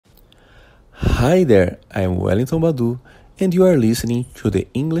Hi there, I'm Wellington Badu, and you are listening to the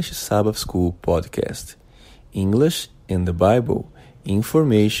English Sabbath School podcast. English and the Bible,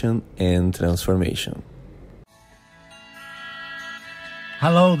 Information and Transformation.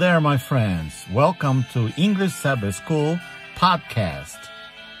 Hello there, my friends. Welcome to English Sabbath School podcast.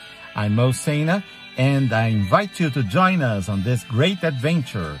 I'm Mo Sena, and I invite you to join us on this great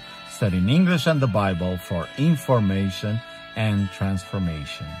adventure studying English and the Bible for information and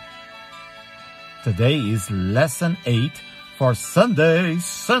transformation. Today is Lesson 8 for Sunday,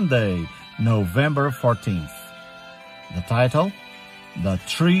 November 14th. The title, The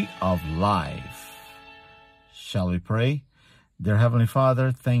Tree of Life. Shall we pray? Dear Heavenly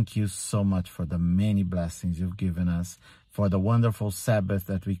Father, thank you so much for the many blessings you've given us, for the wonderful Sabbath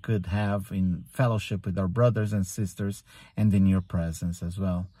that we could have in fellowship with our brothers and sisters and in your presence as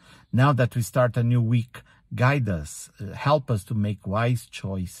well. Now that we start a new week, guide us, help us to make wise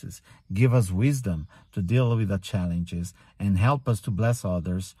choices, give us wisdom to deal with the challenges, and help us to bless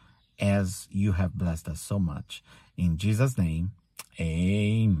others as you have blessed us so much. In Jesus' name,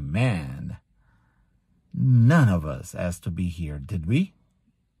 amen. None of us asked to be here, did we?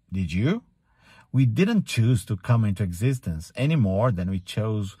 Did you? We didn't choose to come into existence any more than we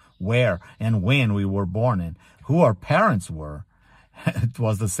chose where and when we were born and who our parents were. It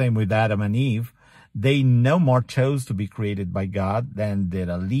was the same with Adam and Eve. They no more chose to be created by God than did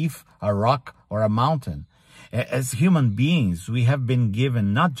a leaf, a rock, or a mountain. As human beings, we have been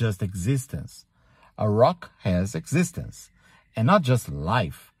given not just existence. A rock has existence, and not just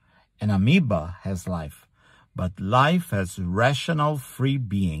life. An amoeba has life, but life as rational, free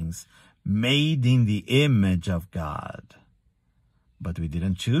beings made in the image of God. But we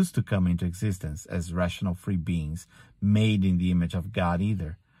didn't choose to come into existence as rational, free beings made in the image of God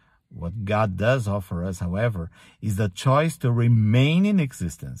either. What God does offer us, however, is the choice to remain in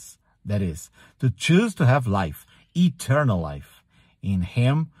existence. That is, to choose to have life, eternal life, in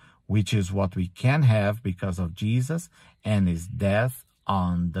Him, which is what we can have because of Jesus and His death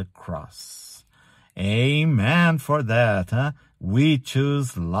on the cross. Amen for that, huh? We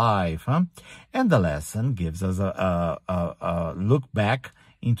choose life, huh? And the lesson gives us a look back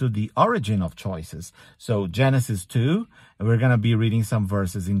into the origin of choices. So Genesis 2, we're going to be reading some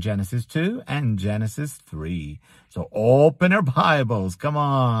verses in Genesis 2 and Genesis 3. So open your Bibles. Come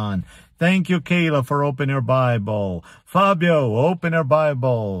on. Thank you, Kayla, for opening your Bible. Fabio, open your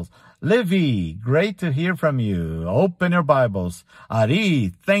Bibles. Livy, great to hear from you. Open your Bibles.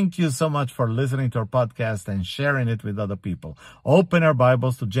 Ari, thank you so much for listening to our podcast and sharing it with other people. Open our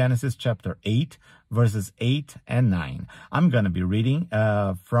Bibles to Genesis chapter 8, verses 8 and 9. I'm going to be reading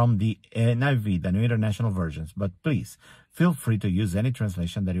from the NIV, the New International Versions, but please feel free to use any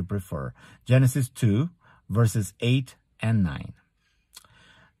translation that you prefer. Genesis 2, verses 8 and 9.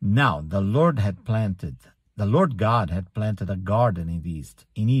 Now the Lord God had planted a garden in the east,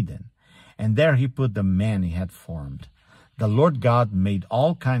 in Eden, and there He put the man He had formed. The Lord God made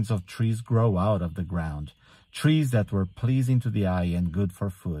all kinds of trees grow out of the ground, trees that were pleasing to the eye and good for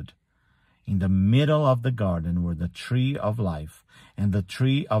food. In the middle of the garden were the tree of life and the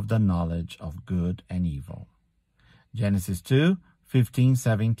tree of the knowledge of good and evil. Genesis 2, 15,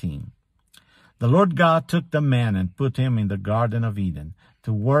 17. The Lord God took the man and put him in the Garden of Eden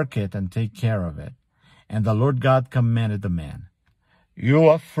to work it and take care of it. And the Lord God commanded the man, You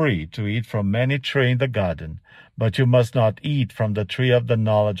are free to eat from any tree in the garden, but you must not eat from the tree of the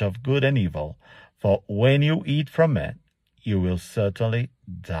knowledge of good and evil, for when you eat from it, you will certainly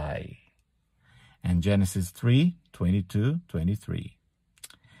die. And Genesis 3, 22, 23.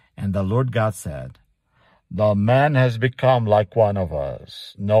 And the Lord God said, The man has become like one of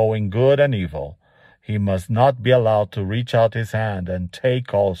us, knowing good and evil. He must not be allowed to reach out his hand and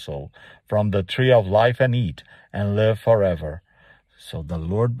take also from the tree of life and eat and live forever. So the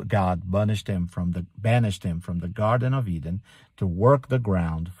Lord God banished him from the Garden of Eden to work the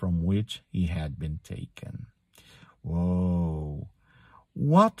ground from which he had been taken. Whoa.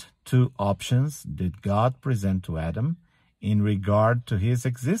 What two options did God present to Adam in regard to his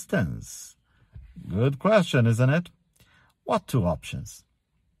existence? Good question, isn't it? What two options?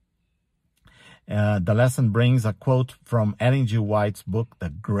 The lesson brings a quote from Ellen G. White's book, The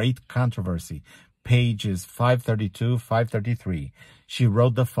Great Controversy, pages 532, 533. She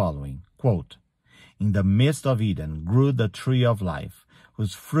wrote the following, quote, In the midst of Eden grew the tree of life,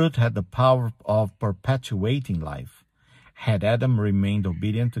 whose fruit had the power of perpetuating life. Had Adam remained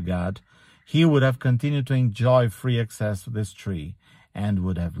obedient to God, he would have continued to enjoy free access to this tree and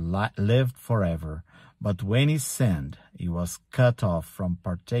would have lived forever. But when he sinned, he was cut off from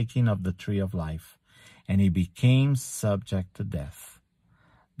partaking of the tree of life, and he became subject to death.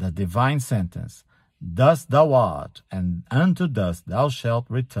 the divine sentence, "Dust thou art, and unto dust thou shalt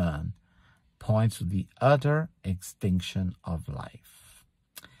return," points to the utter extinction of life.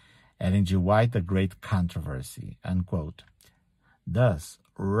 Ellen G. White, The Great Controversy, unquote. Thus,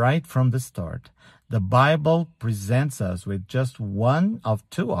 right from the start, the Bible presents us with just one of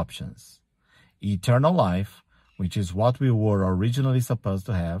two options: eternal life, which is what we were originally supposed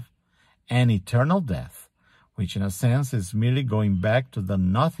to have, and eternal death, which in a sense is merely going back to the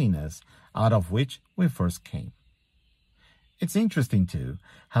nothingness out of which we first came. It's interesting, too,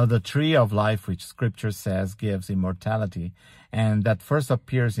 how the tree of life, which Scripture says gives immortality, and that first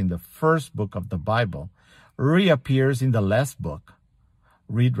appears in the first book of the Bible, reappears in the last book.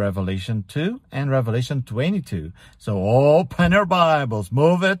 Read Revelation 2 and Revelation 22. So open your Bibles.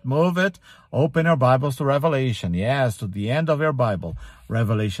 Move it. Open your Bibles to Revelation. Yes, to the end of your Bible.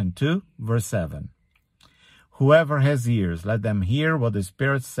 Revelation 2, verse 7. "Whoever has ears, let them hear what the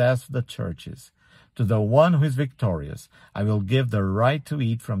Spirit says to the churches. To the one who is victorious, I will give the right to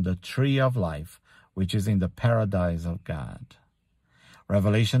eat from the tree of life, which is in the paradise of God."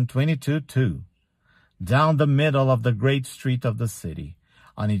 Revelation 22:2. "Down the middle of the great street of the city,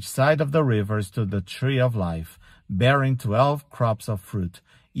 on each side of the river, stood the tree of life, bearing 12 crops of fruit,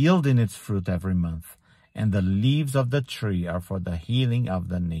 yielding its fruit every month. And the leaves of the tree are for the healing of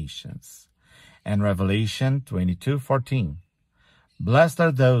the nations." And Revelation 22:14. "Blessed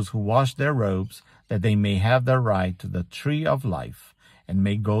are those who wash their robes, that they may have the right to the tree of life, and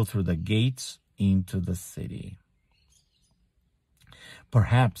may go through the gates into the city."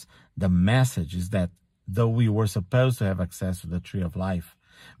 Perhaps the message is that though we were supposed to have access to the tree of life,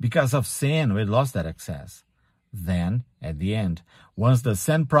 because of sin we lost that access. Then, at the end, once the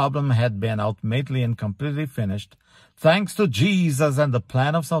sin problem had been ultimately and completely finished, thanks to Jesus and the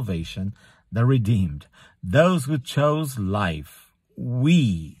plan of salvation, the redeemed, those who chose life,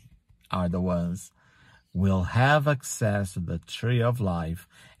 we are the ones, will have access to the tree of life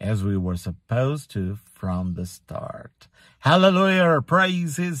as we were supposed to from the start. Hallelujah!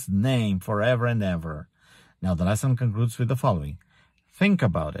 Praise His name forever and ever. Now the lesson concludes with the following. Think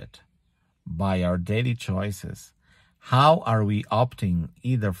about it. By our daily choices, how are we opting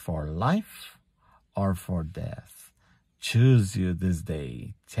either for life or for death? Choose you this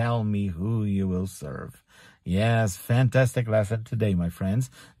day. Tell me who you will serve. Yes, fantastic lesson today, my friends.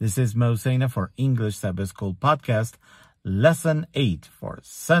 This is Mo Sena for English Sabbath School Podcast, Lesson 8 for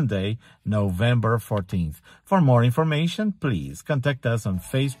Sunday, November 14th. For more information, please contact us on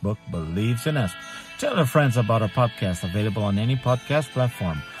Facebook, Believes in Us. Tell your friends about our podcast, available on any podcast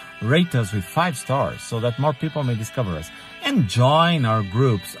platform. Rate us with 5 stars so that more people may discover us. And join our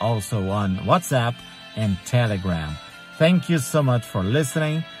groups also on WhatsApp and Telegram. Thank you so much for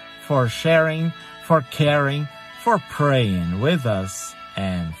listening, for sharing, for caring, for praying with us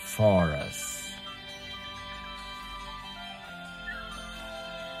and for us.